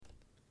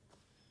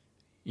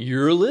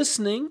You're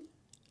listening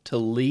to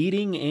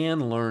Leading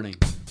and Learning.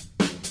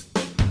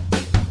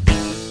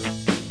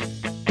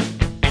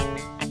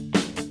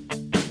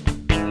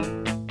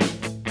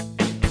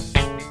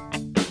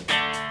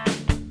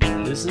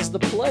 This is the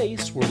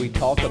place where we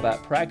talk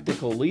about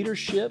practical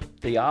leadership,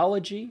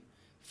 theology,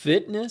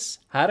 fitness,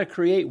 how to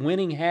create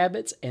winning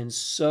habits, and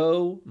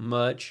so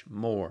much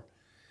more.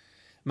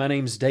 My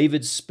name's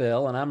David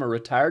Spell, and I'm a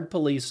retired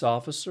police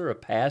officer, a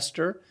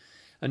pastor,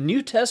 a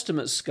New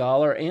Testament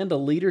scholar, and a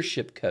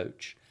leadership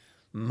coach.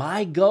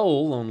 My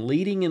goal on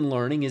Leading and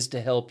Learning is to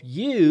help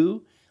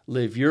you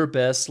live your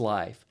best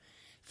life.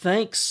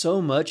 Thanks so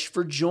much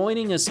for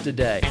joining us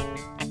today.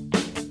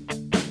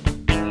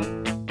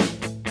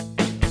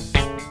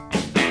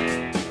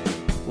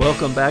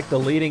 Welcome back to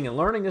Leading and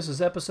Learning. This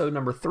is episode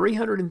number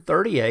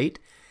 338,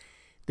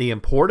 The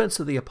Importance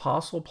of the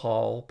Apostle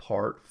Paul,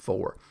 Part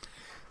 4.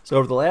 So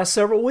over the last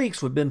several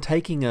weeks, we've been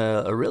taking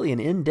an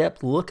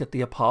in-depth look at the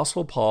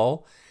Apostle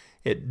Paul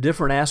at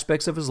different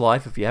aspects of his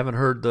life. If you haven't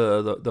heard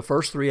the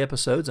first 3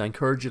 episodes, I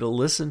encourage you to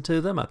listen to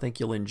them. I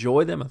think you'll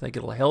enjoy them. I think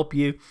it'll help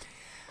you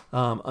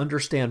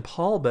understand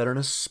Paul better, and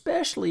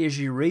especially as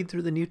you read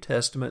through the New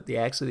Testament, the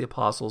Acts of the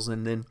Apostles,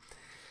 and then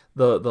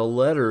the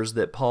letters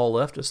that Paul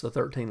left us, the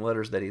 13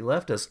 letters that he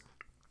left us.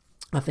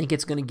 I think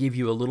it's going to give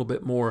you a little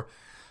bit more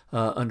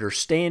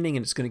understanding,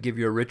 and it's going to give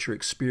you a richer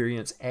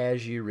experience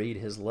as you read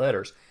his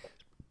letters.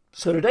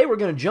 So today we're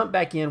going to jump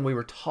back in. We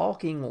were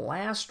talking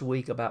last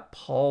week about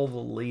Paul the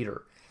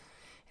leader.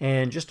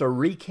 And just a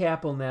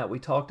recap on that, we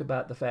talked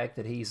about the fact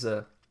that he's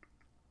a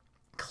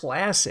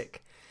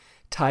classic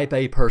type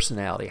A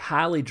personality,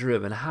 highly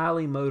driven,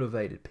 highly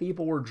motivated.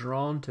 People were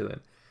drawn to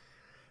him.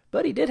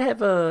 But he did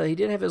have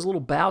his little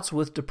bouts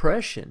with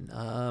depression.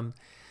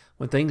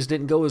 When things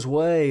didn't go his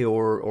way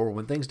or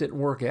when things didn't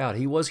work out,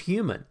 he was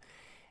human.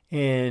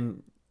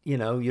 And, you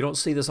know, you don't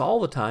see this all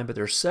the time, but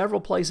there's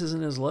several places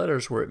in his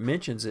letters where it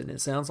mentions it, and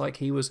it sounds like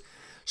he was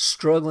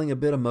struggling a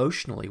bit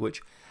emotionally,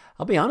 which,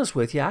 I'll be honest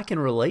with you, I can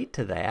relate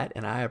to that,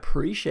 and I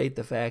appreciate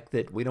the fact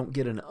that we don't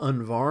get an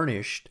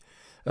unvarnished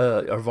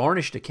or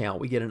varnished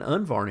account. We get an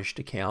unvarnished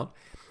account,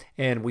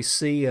 and we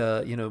see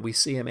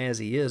him as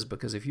he is,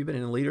 because if you've been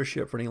in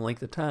leadership for any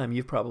length of time,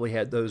 you've probably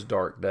had those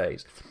dark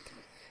days.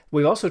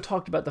 We also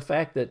talked about the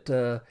fact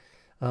that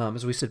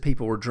as we said,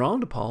 people were drawn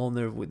to Paul,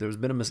 and there's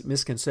been a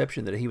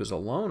misconception that he was a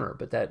loner,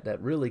 but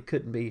that really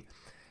couldn't be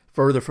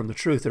further from the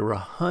truth. There were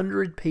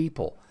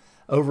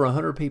over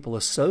 100 people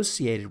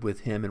associated with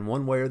him in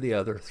one way or the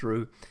other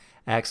through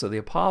Acts of the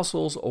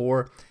Apostles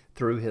or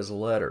through his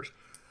letters.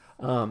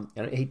 We're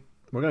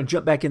going to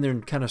jump back in there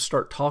and kind of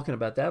start talking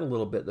about that a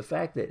little bit. The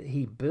fact that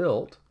he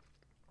built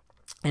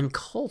and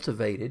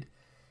cultivated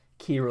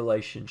key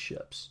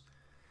relationships.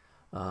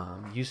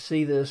 You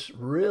see this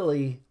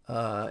really,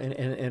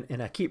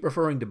 and I keep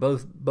referring to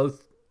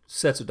both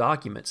sets of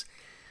documents.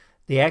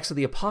 The Acts of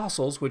the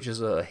Apostles, which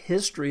is a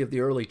history of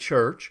the early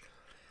church,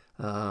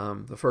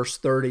 the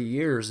first 30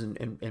 years,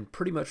 and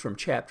pretty much from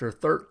chapter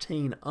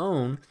 13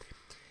 on,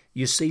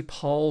 you see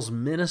Paul's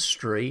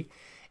ministry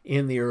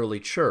in the early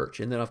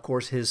church. And then, of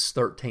course, his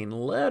 13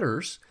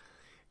 letters,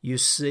 you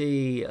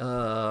see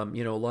a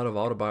lot of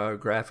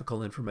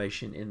autobiographical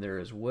information in there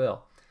as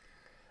well.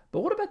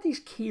 But what about these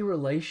key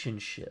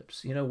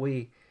relationships? You know,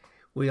 we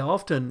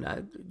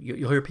often,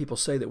 you'll hear people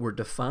say that we're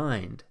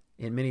defined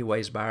in many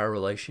ways by our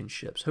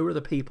relationships. Who are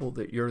the people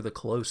that you're the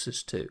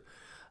closest to?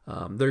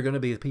 They're going to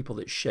be the people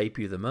that shape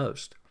you the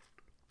most.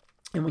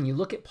 And when you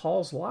look at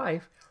Paul's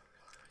life,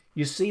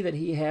 you see that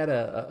he had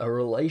a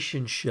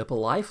relationship, a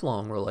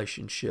lifelong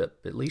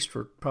relationship, at least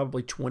for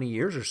probably 20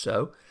 years or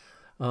so,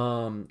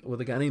 with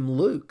a guy named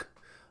Luke.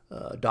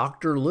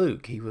 Dr.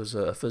 Luke. He was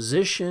a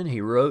physician. He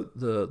wrote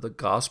the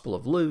Gospel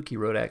of Luke. He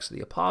wrote Acts of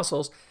the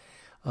Apostles.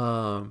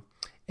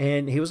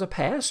 And he was a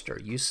pastor.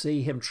 You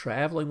see him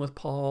traveling with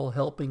Paul,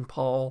 helping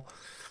Paul,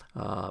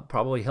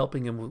 probably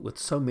helping him with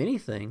so many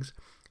things.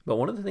 But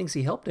one of the things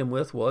he helped him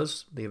with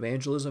was the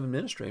evangelism and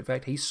ministry. In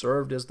fact, he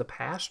served as the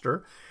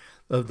pastor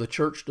of the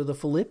church to the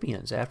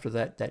Philippians after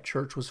that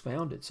church was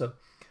founded. So,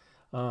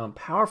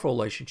 powerful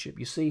relationship.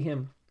 You see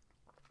him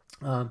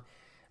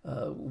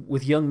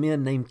with young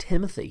men named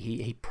Timothy.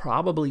 He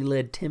probably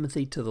led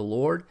Timothy to the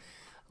Lord,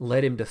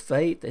 led him to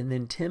faith, and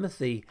then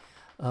Timothy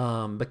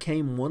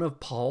became one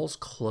of Paul's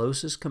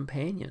closest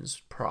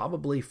companions,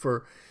 probably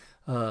for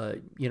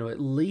at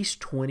least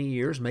 20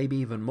 years, maybe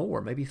even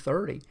more, maybe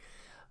 30,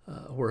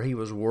 where he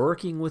was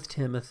working with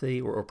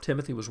Timothy, or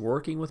Timothy was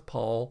working with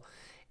Paul,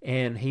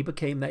 and he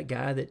became that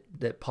guy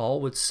that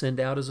Paul would send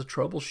out as a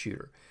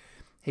troubleshooter.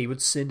 He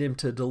would send him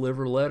to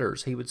deliver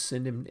letters. He would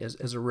send him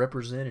as a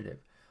representative.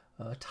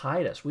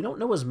 Titus. We don't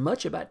know as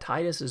much about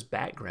Titus's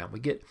background. We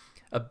get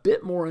a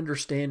bit more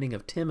understanding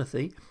of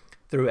Timothy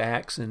through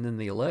Acts and then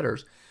the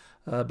letters,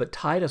 but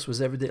Titus was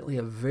evidently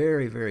a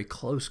very, very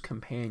close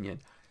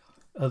companion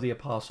of the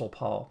Apostle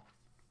Paul.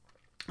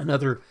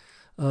 Another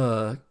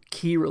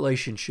key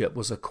relationship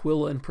was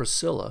Aquila and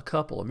Priscilla,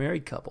 a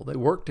married couple. They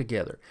worked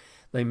together.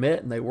 They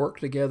met and they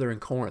worked together in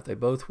Corinth. They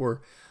both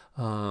were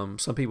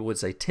Some people would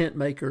say tent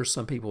makers,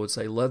 some people would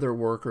say leather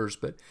workers,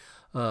 but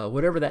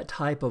whatever that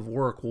type of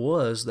work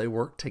was, they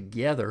worked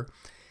together,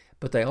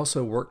 but they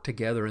also worked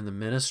together in the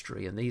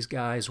ministry. And these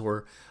guys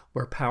were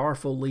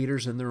powerful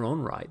leaders in their own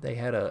right. They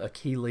had a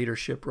key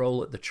leadership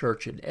role at the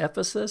church in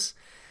Ephesus.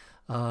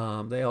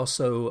 They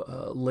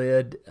also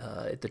led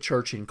at the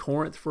church in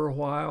Corinth for a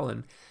while,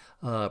 and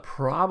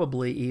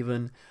probably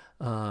even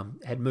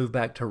had moved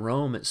back to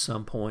Rome at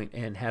some point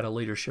and had a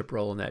leadership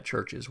role in that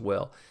church as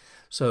well.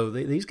 So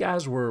these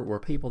guys were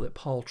people that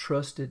Paul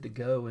trusted to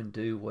go and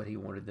do what he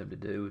wanted them to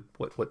do,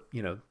 what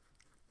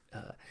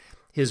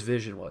his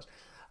vision was.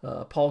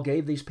 Paul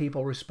gave these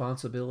people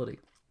responsibility.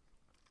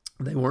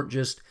 They weren't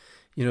just,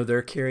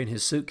 they're carrying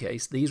his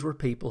suitcase. These were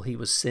people he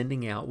was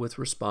sending out with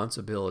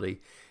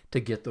responsibility to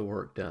get the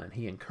work done.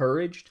 He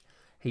encouraged,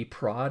 he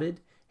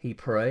prodded, he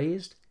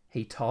praised,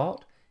 he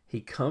taught,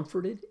 he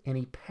comforted, and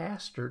he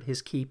pastored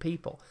his key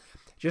people.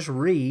 Just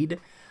read,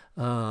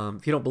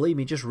 if you don't believe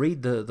me, just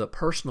read the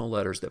personal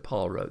letters that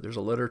Paul wrote. There's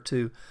a letter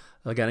to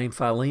a guy named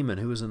Philemon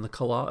who was in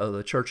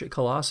the church at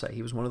Colossae.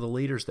 He was one of the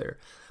leaders there.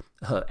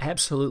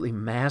 Absolutely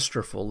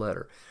masterful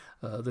letter.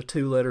 The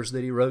two letters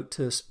that he wrote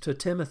to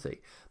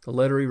Timothy, the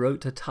letter he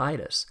wrote to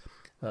Titus.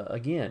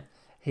 Again,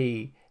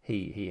 he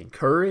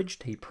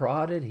encouraged, he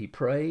prodded, he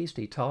praised,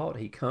 he taught,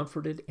 he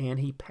comforted, and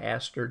he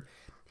pastored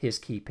his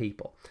key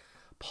people.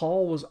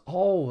 Paul was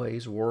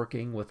always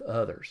working with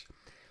others.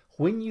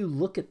 When you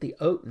look at the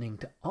opening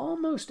to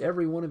almost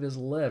every one of his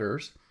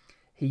letters,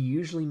 he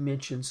usually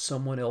mentions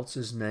someone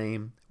else's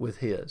name with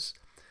his.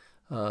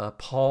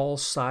 Paul,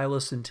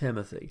 Silas, and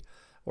Timothy,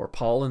 or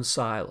Paul and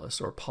Silas,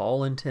 or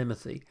Paul and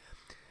Timothy,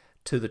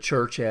 to the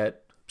church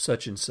at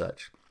such and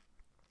such.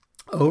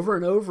 Over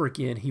and over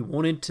again, he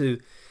wanted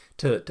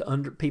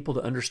people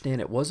to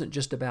understand it wasn't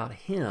just about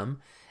him,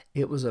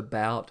 it was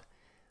about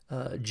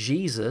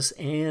Jesus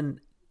and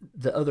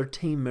the other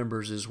team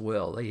members as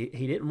well. He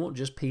didn't want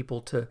just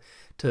people to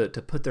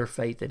put their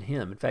faith in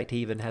him. In fact, he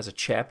even has a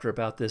chapter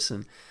about this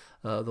in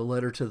the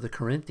letter to the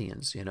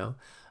Corinthians,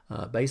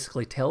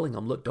 basically telling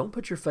them, look, don't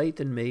put your faith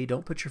in me,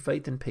 don't put your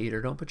faith in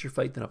Peter, don't put your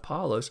faith in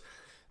Apollos,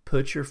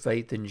 put your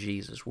faith in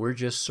Jesus. We're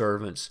just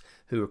servants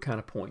who are kind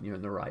of pointing you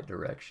in the right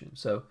direction.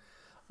 So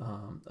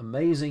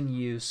amazing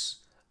use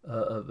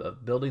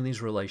of building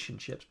these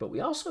relationships. But we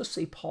also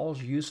see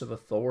Paul's use of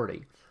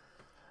authority.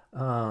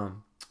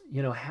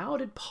 How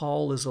did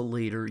Paul as a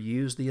leader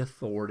use the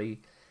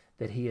authority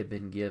that he had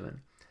been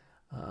given?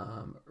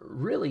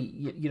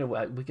 Really,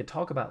 we could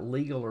talk about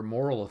legal or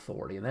moral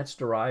authority, and that's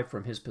derived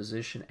from his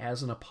position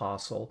as an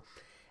apostle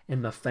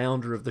and the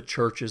founder of the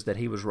churches that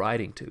he was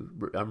writing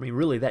to. I mean,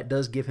 really, that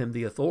does give him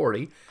the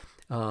authority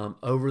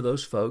over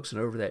those folks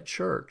and over that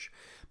church.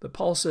 But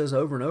Paul says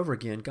over and over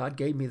again, God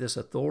gave me this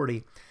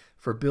authority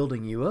for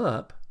building you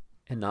up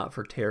and not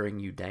for tearing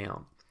you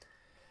down.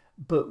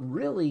 But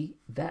really,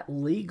 that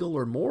legal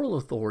or moral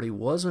authority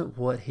wasn't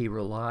what he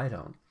relied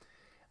on.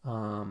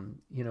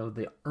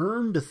 The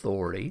earned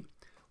authority,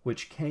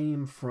 which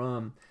came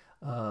from,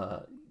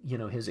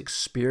 his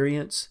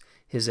experience,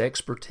 his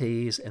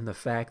expertise, and the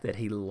fact that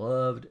he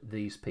loved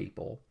these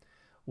people,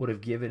 would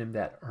have given him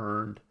that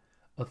earned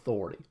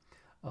authority.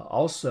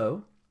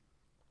 Also,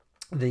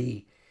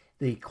 he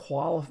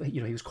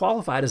was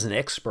qualified as an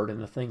expert in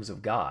the things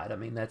of God. I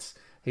mean,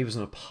 he was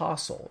an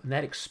apostle, and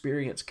that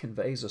experience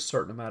conveys a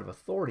certain amount of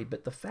authority.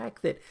 But the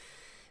fact that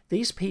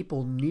these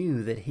people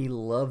knew that he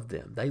loved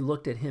them, they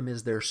looked at him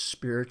as their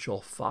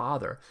spiritual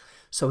father,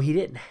 so he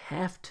didn't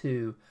have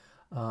to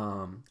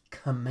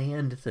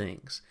command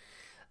things.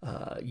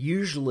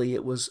 Usually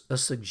it was a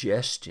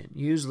suggestion.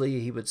 Usually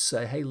he would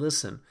say, hey,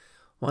 listen,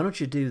 why don't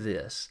you do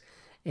this?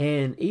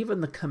 And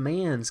even the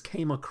commands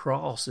came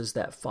across as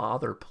that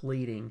father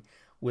pleading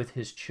with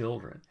his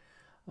children.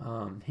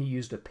 He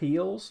used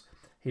appeals.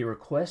 He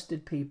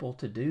requested people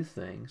to do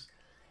things.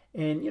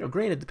 And,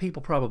 granted, the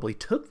people probably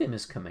took them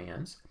as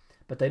commands,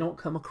 but they don't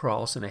come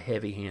across in a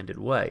heavy-handed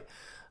way.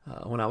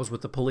 When I was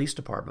with the police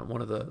department,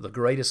 one of the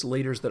greatest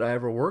leaders that I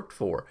ever worked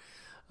for,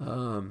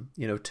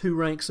 2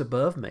 ranks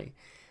above me,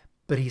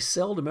 but he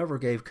seldom ever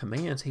gave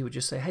commands. He would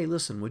just say, hey,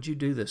 listen, would you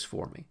do this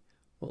for me?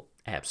 Well,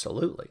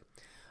 absolutely.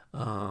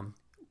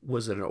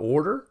 Was it an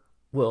order?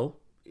 Well,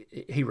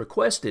 he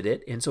requested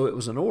it, and so it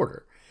was an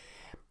order.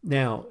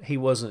 Now, he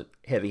wasn't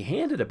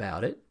heavy-handed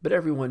about it, but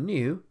everyone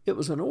knew it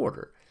was an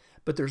order.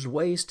 But there's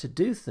ways to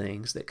do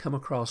things that come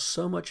across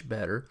so much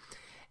better.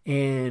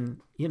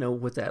 And,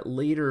 with that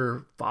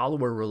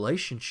leader-follower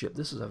relationship,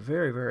 this is a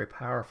very, very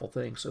powerful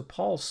thing. So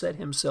Paul set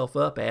himself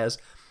up as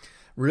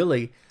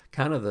really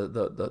kind of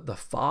the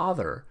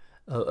father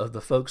of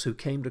the folks who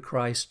came to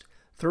Christ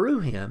through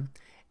him,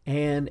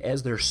 and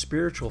as their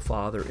spiritual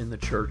father in the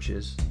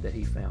churches that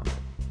he founded.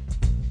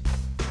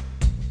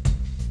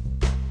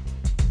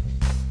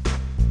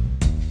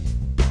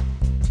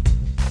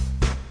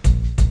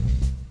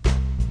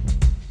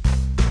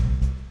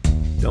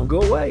 Don't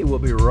go away. We'll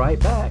be right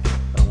back.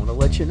 I want to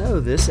let you know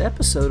this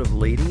episode of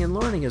Leading and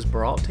Learning is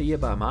brought to you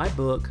by my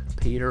book,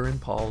 Peter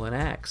and Paul in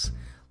Acts.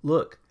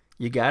 Look,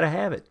 you got to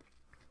have it.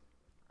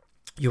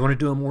 You want to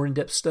do a more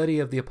in-depth study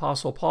of the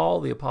Apostle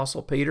Paul, the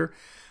Apostle Peter,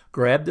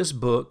 grab this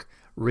book,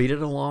 read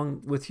it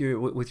along with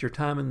your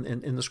time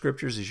in the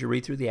Scriptures as you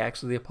read through the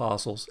Acts of the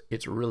Apostles.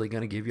 It's really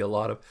going to give you a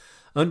lot of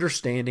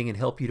understanding and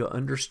help you to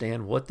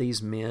understand what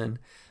these men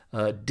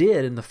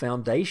did and the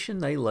foundation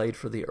they laid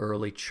for the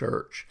early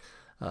church.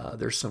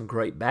 There's some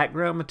great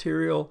background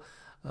material.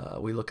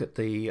 We look at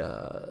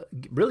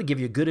really give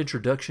you a good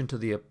introduction to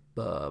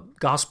the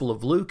Gospel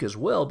of Luke as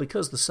well,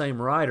 because the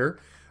same writer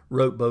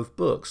wrote both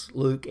books,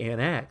 Luke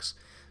and Acts.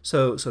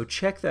 So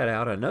check that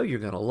out. I know you're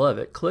going to love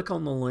it. Click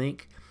on the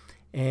link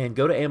and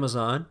go to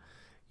Amazon.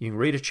 You can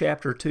read a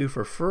chapter or two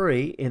for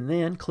free, and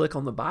then click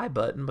on the buy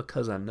button,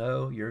 because I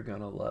know you're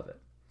going to love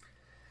it.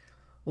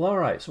 Well, all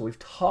right, so we've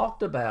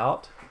talked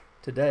about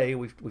today,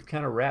 we've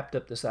kind of wrapped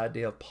up this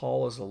idea of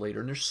Paul as a leader,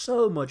 and there's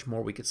so much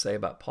more we could say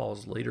about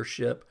Paul's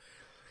leadership,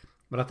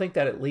 but I think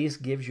that at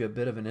least gives you a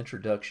bit of an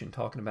introduction,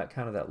 talking about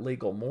kind of that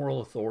legal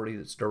moral authority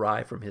that's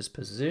derived from his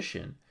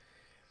position,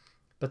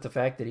 but the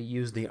fact that he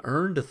used the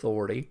earned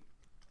authority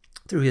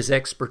through his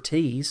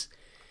expertise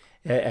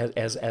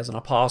as an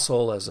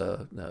apostle, as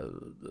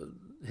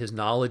his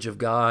knowledge of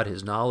God,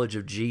 his knowledge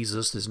of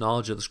Jesus, his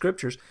knowledge of the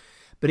Scriptures.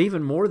 But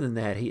even more than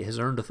that, his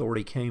earned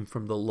authority came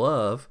from the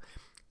love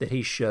that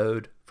he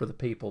showed for the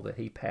people that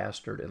he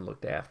pastored and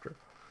looked after.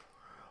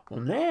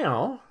 Well,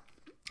 now,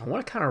 I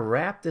want to kind of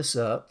wrap this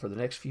up for the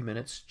next few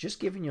minutes, just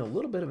giving you a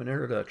little bit of an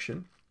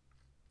introduction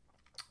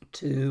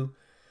to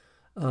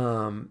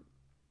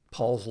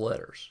Paul's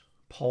letters,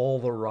 Paul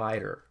the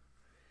writer.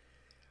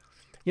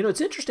 You know, it's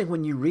interesting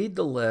when you read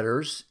the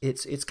letters,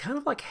 it's kind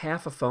of like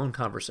half a phone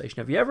conversation.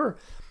 Have you ever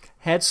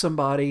had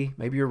somebody,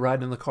 maybe you're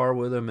riding in the car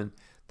with them and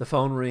the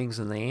phone rings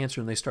and they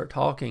answer and they start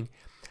talking,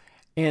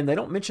 and they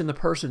don't mention the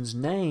person's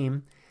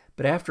name,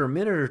 but after a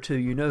minute or two,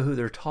 you know who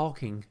they're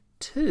talking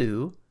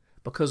to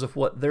because of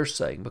what they're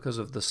saying, because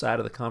of the side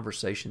of the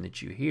conversation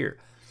that you hear.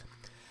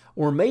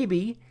 Or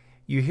maybe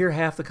you hear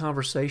half the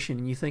conversation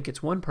and you think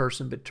it's one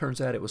person, but it turns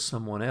out it was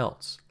someone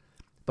else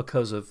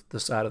because of the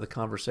side of the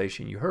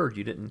conversation you heard.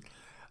 You didn't,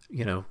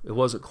 it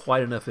wasn't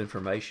quite enough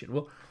information.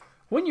 Well,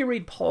 when you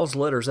read Paul's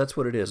letters, that's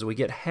what it is. We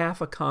get half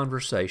a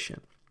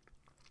conversation.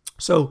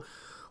 So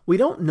we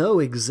don't know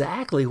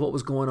exactly what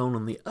was going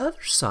on the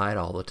other side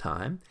all the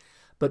time,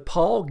 but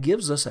Paul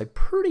gives us a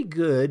pretty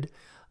good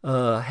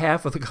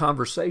half of the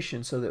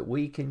conversation so that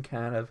we can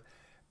kind of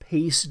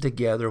piece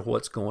together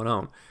what's going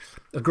on.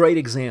 A great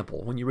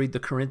example, when you read the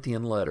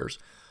Corinthian letters,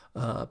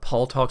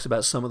 Paul talks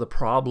about some of the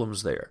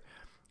problems there.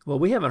 Well,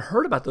 we haven't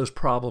heard about those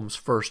problems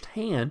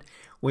firsthand.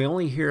 We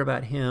only hear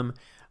about him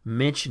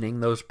mentioning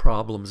those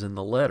problems in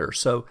the letter.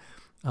 So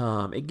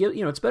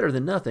it's better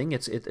than nothing.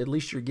 At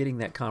least you're getting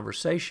that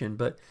conversation.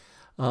 But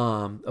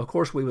of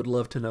course, we would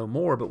love to know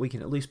more, but we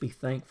can at least be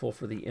thankful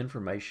for the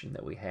information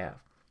that we have.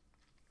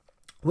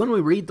 When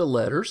we read the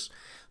letters,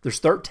 there's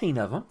 13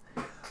 of them.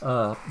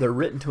 They're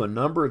written to a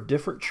number of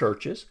different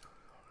churches,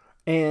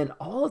 and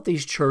all of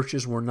these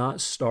churches were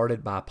not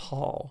started by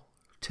Paul.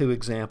 Two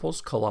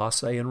examples,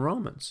 Colossae and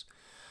Romans.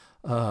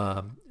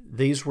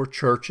 These were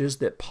churches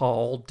that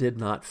Paul did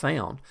not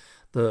found.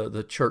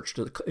 The church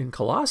in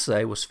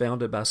Colossae was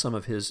founded by some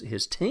of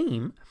his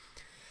team,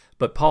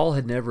 but Paul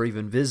had never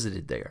even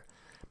visited there.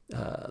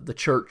 The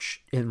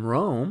church in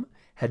Rome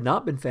had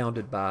not been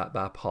founded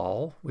by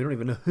Paul. We don't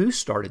even know who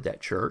started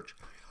that church,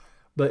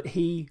 but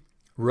he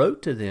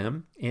wrote to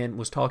them and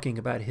was talking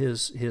about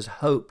his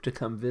hope to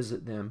come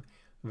visit them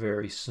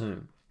very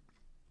soon.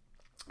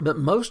 But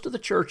most of the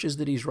churches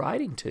that he's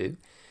writing to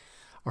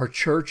are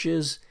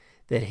churches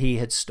that he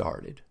had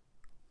started.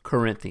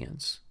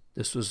 Corinthians.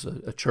 This was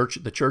a church.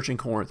 The church in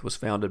Corinth was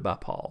founded by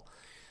Paul.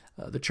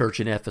 The church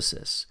in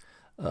Ephesus.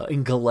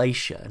 In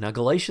Galatia. Now,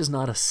 Galatia is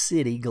not a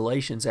city.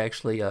 Galatia is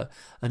actually a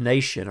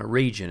nation, a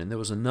region. And there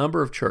was a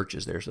number of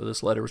churches there. So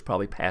this letter was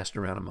probably passed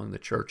around among the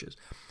churches.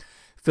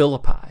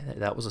 Philippi,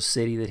 that was a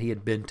city that he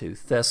had been to.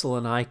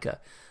 Thessalonica,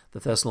 the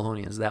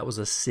Thessalonians, that was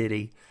a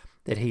city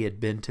that he had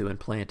been to and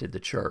planted the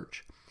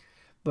church.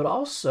 But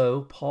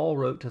also, Paul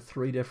wrote to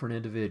 3 different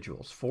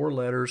individuals. 4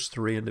 letters,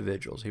 3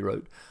 individuals. He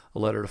wrote a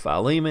letter to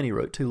Philemon, he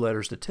wrote 2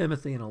 letters to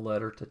Timothy, and a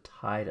letter to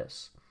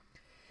Titus.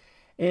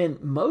 And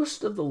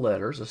most of the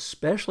letters,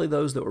 especially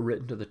those that were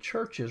written to the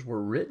churches,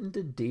 were written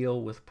to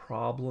deal with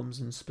problems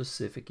and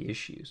specific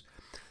issues.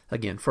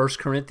 Again, 1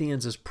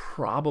 Corinthians is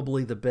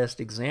probably the best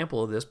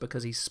example of this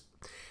because he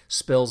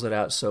spells it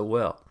out so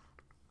well.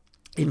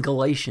 In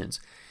Galatians,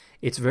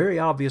 it's very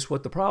obvious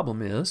what the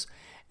problem is.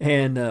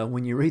 And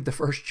when you read the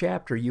first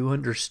chapter, you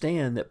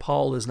understand that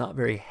Paul is not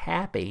very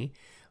happy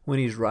when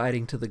he's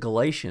writing to the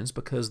Galatians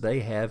because they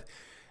have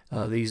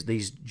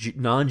these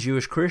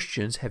non-Jewish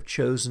Christians have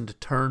chosen to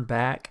turn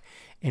back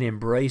and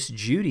embrace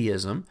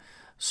Judaism,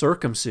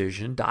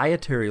 circumcision,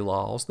 dietary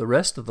laws, the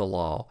rest of the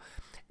law.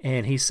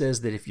 And he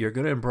says that if you're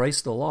going to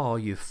embrace the law,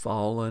 you've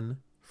fallen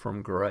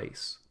from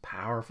grace.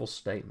 Powerful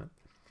statement.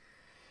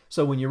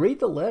 So when you read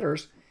the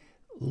letters,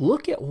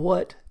 look at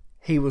what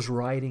he was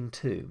writing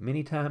to.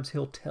 Many times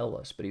he'll tell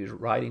us, but he was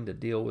writing to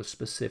deal with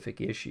specific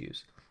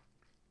issues.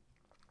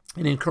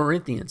 And in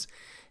Corinthians,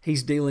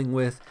 he's dealing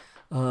with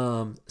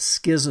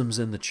schisms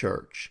in the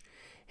church.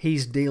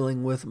 He's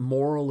dealing with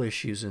moral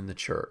issues in the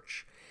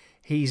church.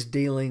 He's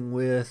dealing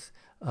with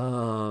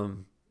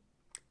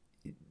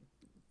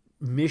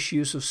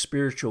misuse of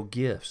spiritual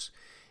gifts.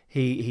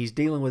 He's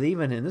dealing with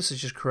even, and this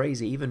is just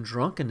crazy, even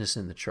drunkenness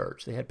in the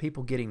church. They had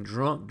people getting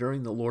drunk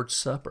during the Lord's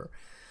Supper.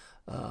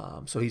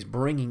 So he's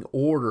bringing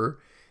order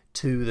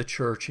to the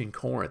church in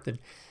Corinth. And,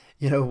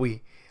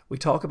 we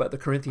talk about the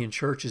Corinthian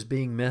church as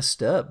being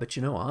messed up, but,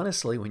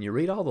 honestly, when you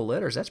read all the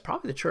letters, that's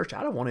probably the church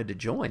I'd have wanted to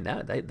join.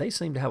 They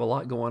seem to have a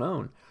lot going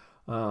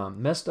on.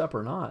 Messed up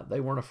or not, they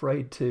weren't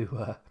afraid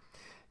to,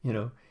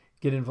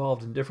 get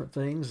involved in different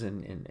things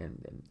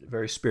and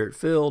very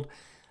spirit-filled.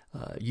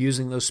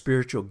 Using those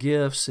spiritual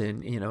gifts,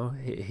 and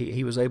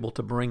he was able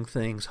to bring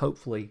things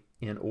hopefully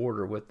in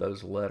order with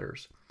those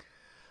letters.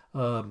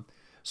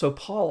 So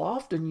Paul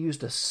often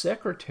used a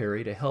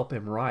secretary to help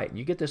him write, and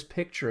you get this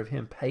picture of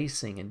him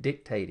pacing and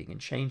dictating and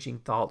changing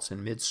thoughts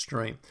in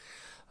midstream.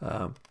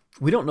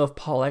 We don't know if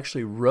Paul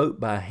actually wrote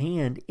by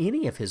hand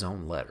any of his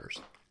own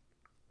letters.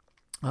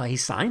 He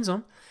signs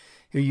them.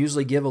 He'll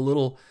usually give a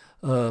little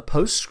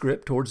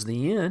postscript towards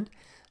the end,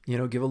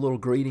 give a little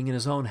greeting in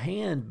his own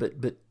hand,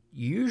 but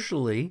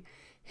usually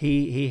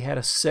he had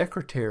a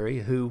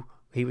secretary who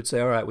he would say,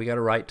 all right, we got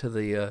to write to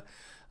the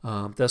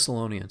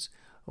Thessalonians,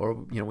 or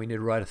we need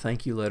to write a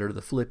thank you letter to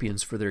the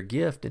Philippians for their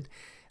gift, and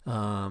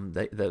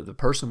the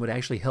person would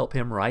actually help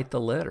him write the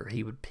letter.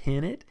 He would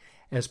pen it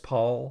as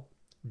Paul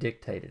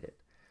dictated it.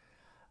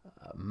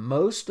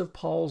 Most of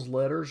Paul's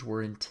letters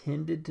were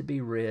intended to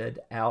be read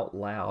out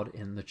loud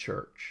in the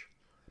church.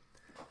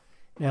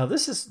 Now,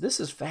 this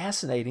is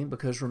fascinating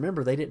because,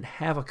 remember, they didn't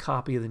have a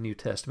copy of the New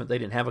Testament. They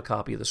didn't have a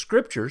copy of the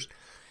Scriptures,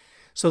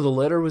 so the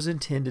letter was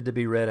intended to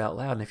be read out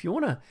loud. And if you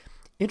want an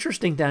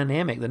interesting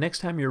dynamic, the next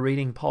time you're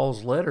reading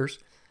Paul's letters,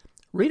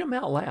 read them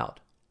out loud.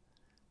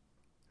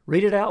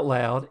 Read it out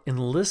loud and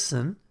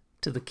listen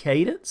to the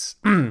cadence,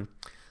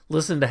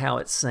 listen to how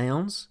it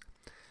sounds,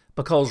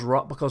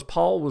 because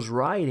Paul was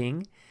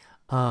writing,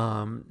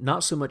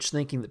 not so much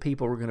thinking that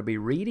people were going to be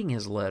reading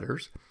his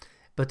letters,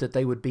 but that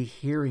they would be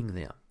hearing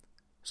them.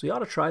 So you ought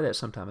to try that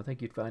sometime. I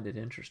think you'd find it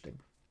interesting.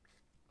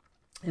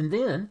 And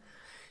then,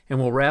 and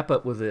we'll wrap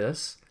up with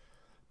this,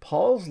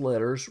 Paul's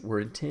letters were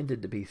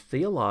intended to be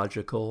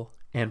theological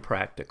and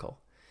practical.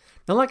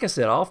 Now, like I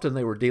said, often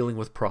they were dealing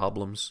with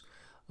problems.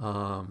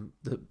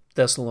 The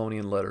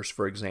Thessalonian letters,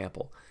 for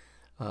example.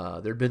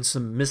 There'd been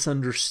some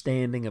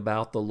misunderstanding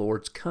about the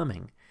Lord's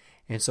coming.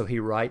 And so he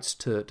writes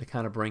to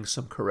kind of bring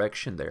some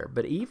correction there.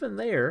 But even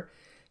there,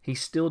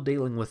 he's still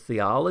dealing with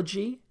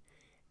theology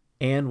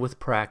and with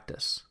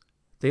practice.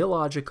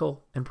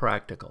 Theological and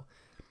practical.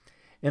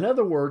 In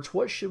other words,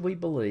 what should we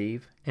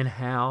believe and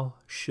how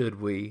should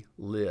we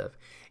live?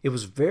 It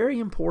was very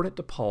important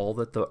to Paul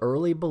that the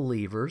early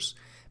believers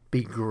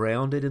be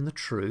grounded in the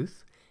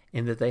truth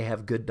and that they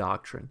have good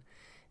doctrine.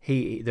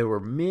 There were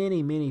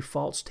many, many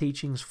false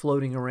teachings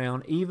floating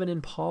around. Even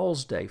in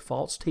Paul's day,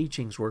 false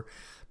teachings were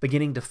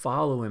beginning to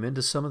follow him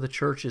into some of the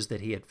churches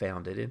that he had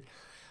founded.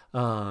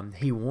 And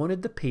he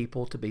wanted the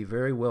people to be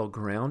very well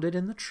grounded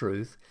in the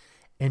truth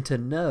and to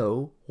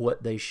know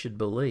what they should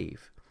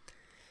believe.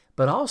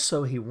 But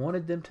also he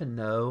wanted them to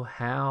know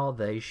how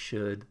they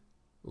should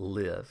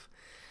live.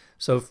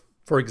 So,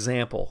 for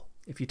example,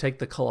 if you take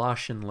the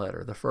Colossian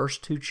letter, the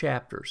first 2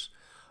 chapters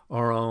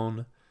are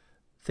on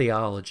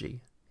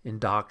theology and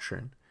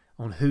doctrine,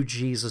 on who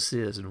Jesus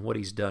is and what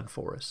he's done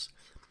for us.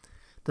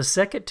 The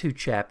second 2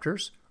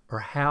 chapters are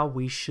how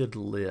we should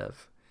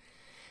live.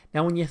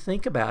 Now, when you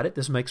think about it,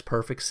 this makes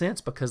perfect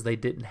sense because they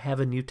didn't have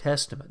a New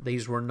Testament.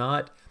 These were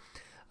not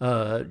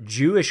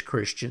Jewish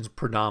Christians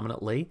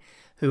predominantly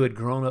who had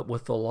grown up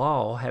with the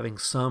law, having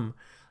some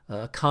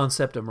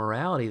concept of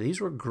morality.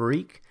 These were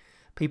Greek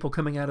people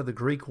coming out of the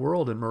Greek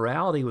world, and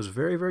morality was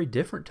very, very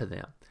different to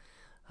them.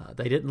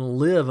 They didn't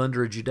live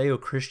under a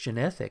Judeo-Christian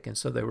ethic, and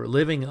so they were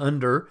living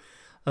under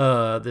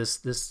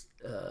this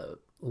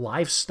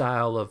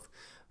lifestyle of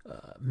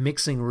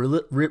mixing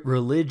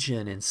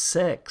religion and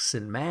sex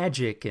and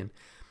magic and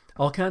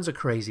all kinds of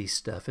crazy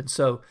stuff. And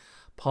so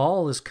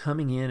Paul is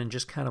coming in and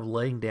just kind of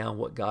laying down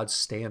what God's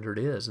standard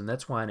is. And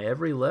that's why in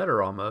every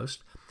letter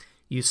almost,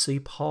 you see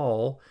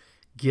Paul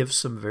give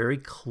some very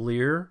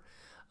clear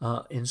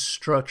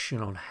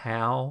instruction on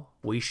how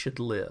we should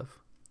live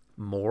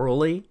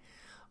morally,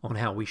 on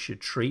how we should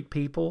treat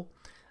people,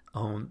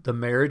 on the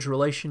marriage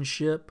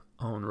relationship,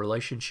 on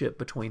relationship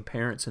between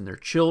parents and their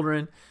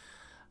children.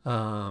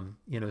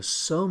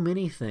 So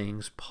many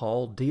things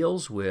Paul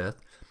deals with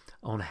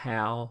on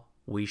how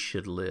we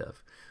should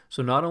live.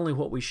 So not only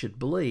what we should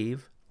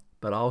believe,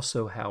 but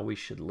also how we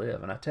should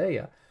live. And I tell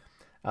you,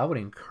 I would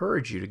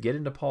encourage you to get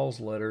into Paul's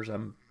letters.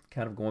 I'm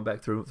kind of going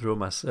back through it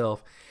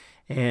myself,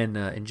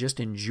 and just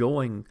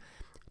enjoying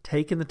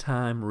taking the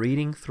time,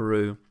 reading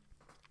through,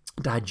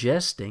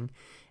 digesting,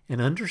 and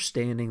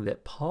understanding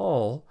that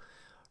Paul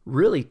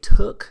really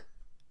took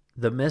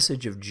the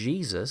message of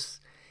Jesus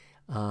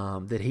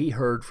that he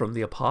heard from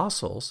the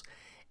apostles,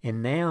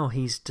 and now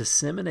he's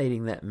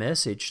disseminating that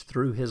message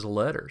through his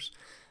letters.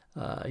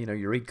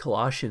 You read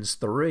Colossians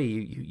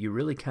 3, you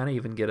really kind of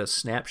even get a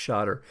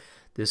snapshot, or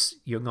this,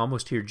 you can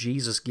almost hear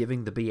Jesus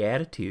giving the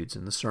Beatitudes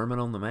in the Sermon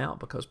on the Mount,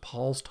 because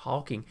Paul's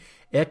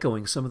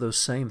echoing some of those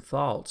same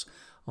thoughts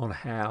on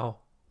how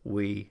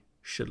we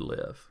should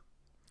live.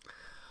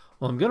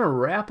 Well, I'm going to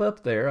wrap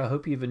up there. I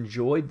hope you've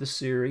enjoyed the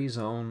series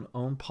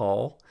on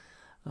Paul.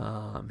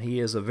 He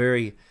is a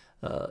very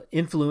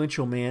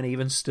influential man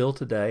even still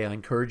today. I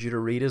encourage you to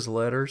read his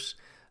letters,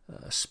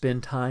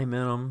 spend time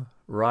in them,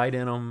 write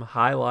in them,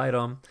 highlight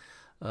them,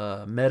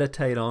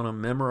 meditate on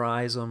them,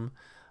 memorize them.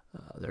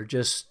 They're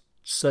just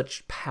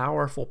such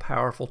powerful,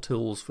 powerful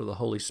tools for the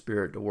Holy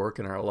Spirit to work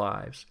in our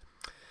lives.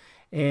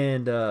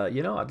 And,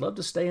 I'd love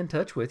to stay in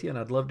touch with you, and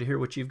I'd love to hear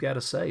what you've got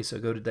to say. So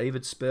go to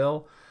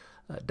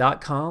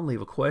davidspell.com,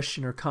 leave a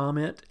question or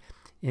comment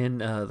in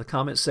the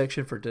comment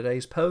section for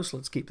today's post.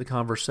 Let's keep the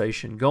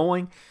conversation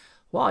going.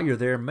 While you're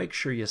there, make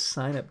sure you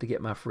sign up to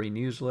get my free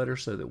newsletter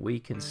so that we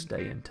can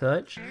stay in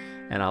touch.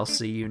 And I'll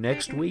see you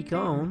next week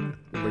on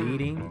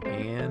Leading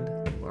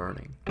and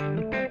Learning.